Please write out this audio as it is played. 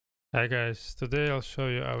Hi guys, today I'll show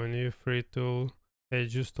you our new free tool,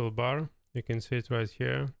 AEJuice toolbar. You can see it right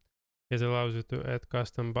here. It allows you to add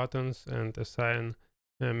custom buttons and assign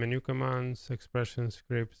menu commands, expression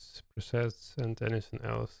scripts, presets, and anything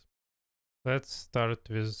else. Let's start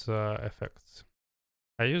with effects.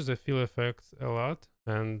 I use the fill effect a lot,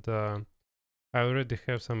 and I already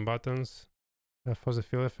have some buttons for the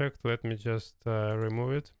fill effect. Let me just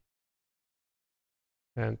remove it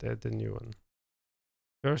and add a new one.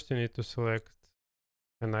 First, you need to select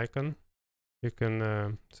an icon. You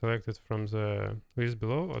can select it from the list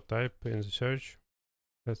below or type in the search,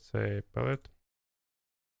 let's say palette.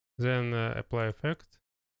 Then apply effect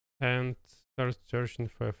and start searching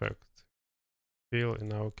for effect. Fill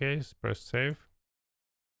in our case, press save,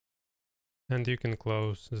 and you can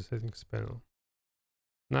close the settings panel.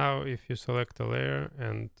 Now if you select a layer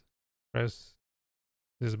and press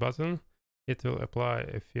this button, it will apply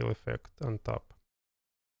a fill effect on top.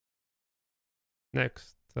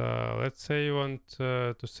 Next, let's say you want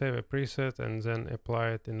to save a preset and then apply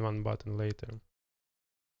it in one button later.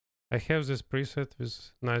 I have this preset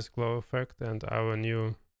with nice glow effect and our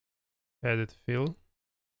new added fill.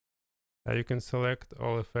 You can select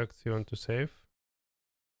all effects you want to save.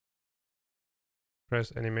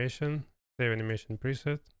 Press animation, save animation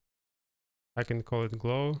preset. I can call it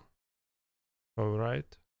glow. Go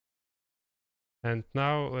right. And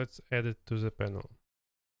now let's add it to the panel.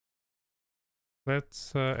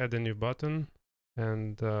 Let's add a new button,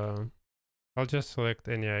 and I'll just select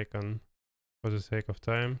any icon for the sake of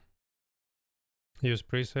time. Use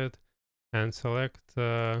preset and select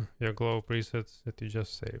your glow presets that you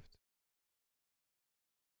just saved.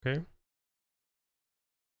 Okay.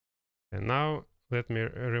 And now let me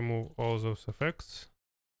remove all those effects,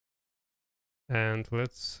 and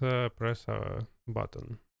let's press our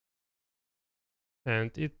button.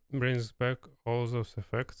 And it brings back all those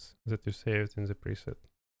effects that you saved in the preset.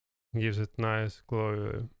 Gives it nice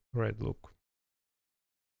glowy red look.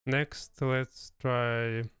 Next, let's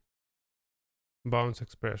try bounce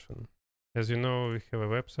expression. As you know, we have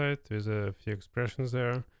a website with a few expressions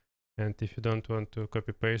there, and if you don't want to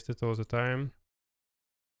copy paste it all the time,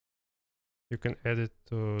 you can add it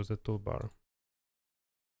to the toolbar.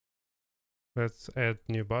 Let's add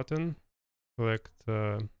new button, select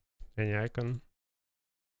any icon,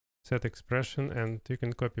 set expression, and you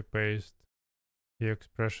can copy paste the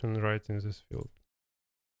expression right in this field.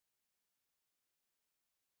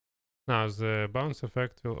 Now the bounce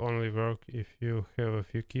effect will only work if you have a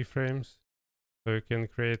few keyframes. So you can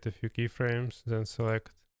create a few keyframes, then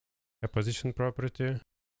select a position property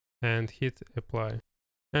and hit apply.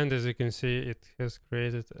 And as you can see, it has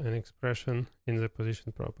created an expression in the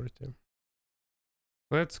position property.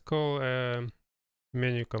 Let's call a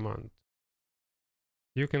menu command.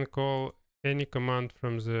 You can call any command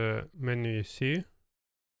from the menu you see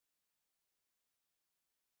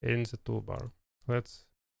in the toolbar. Let's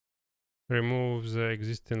remove the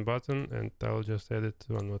existing button and I'll just add it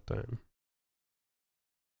one more time.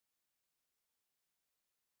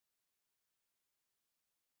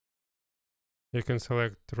 You can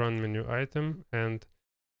select run menu item and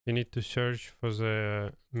you need to search for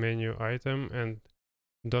the menu item, and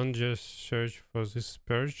don't just search for this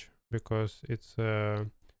purge because it's a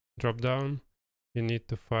drop down. You need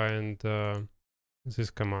to find this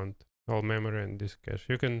command, all memory and disk cache.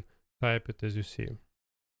 You can type it as you see.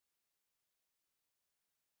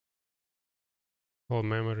 All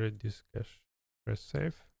memory, disk cache. Press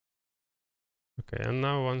save. Okay, and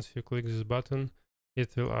now once you click this button,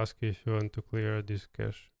 it will ask you if you want to clear disk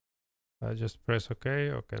cache. Just press OK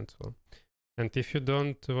or cancel. And if you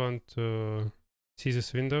don't want to see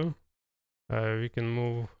this window, we can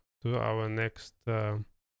move to our next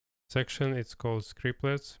section. It's called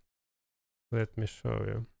scriptlets. Let me show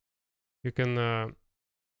you. You can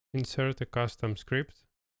insert a custom script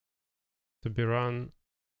to be run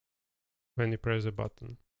when you press a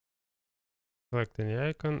button. Select any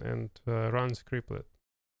icon and run scriptlet.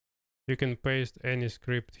 You can paste any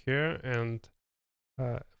script here, and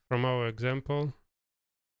from our example,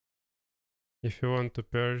 if you want to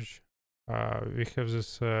purge, we have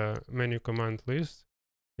this menu command list.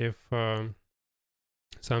 If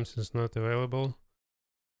something's not available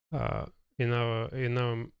in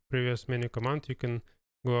our previous menu command, you can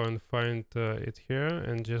go and find it here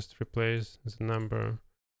and just replace the number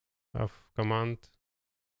of command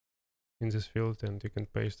in this field, and you can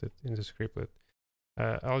paste it in the scriptlet.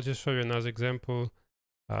 I'll just show you another example.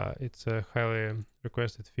 It's a highly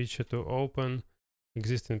requested feature to open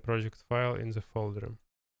existing project file in the folder.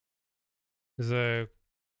 The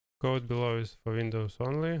code below is for Windows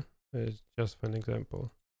only. It's just for an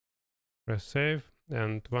example. Press save,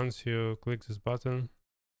 and once you click this button,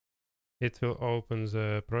 it will open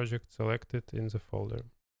the project selected in the folder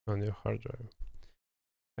on your hard drive.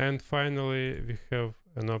 And finally, we have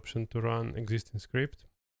an option to run existing script.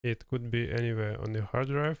 It could be anywhere on your hard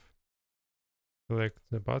drive. Select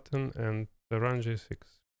the button and run G6.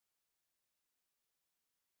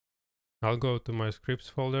 I'll go to my scripts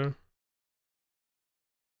folder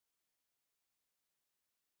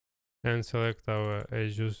and select our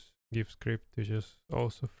AEJuice GIF script, which is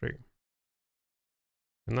also free.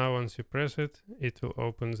 And now once you press it, it will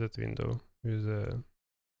open that window with the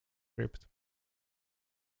script.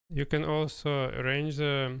 You can also arrange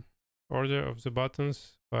the order of the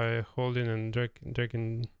buttons by holding and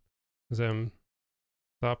dragging them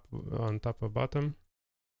on top or bottom.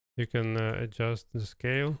 You can adjust the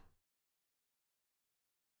scale,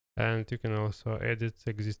 and you can also edit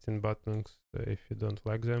existing buttons if you don't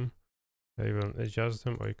like them. Even adjust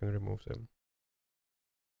them, or you can remove them.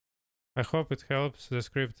 I hope it helps. The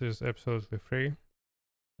script is absolutely free,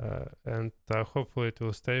 and hopefully it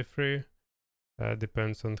will stay free.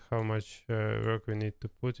 Depends on how much work we need to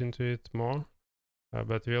put into it more.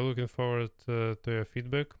 But we are looking forward to your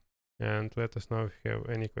feedback, and let us know if you have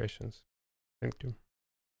any questions. Thank you.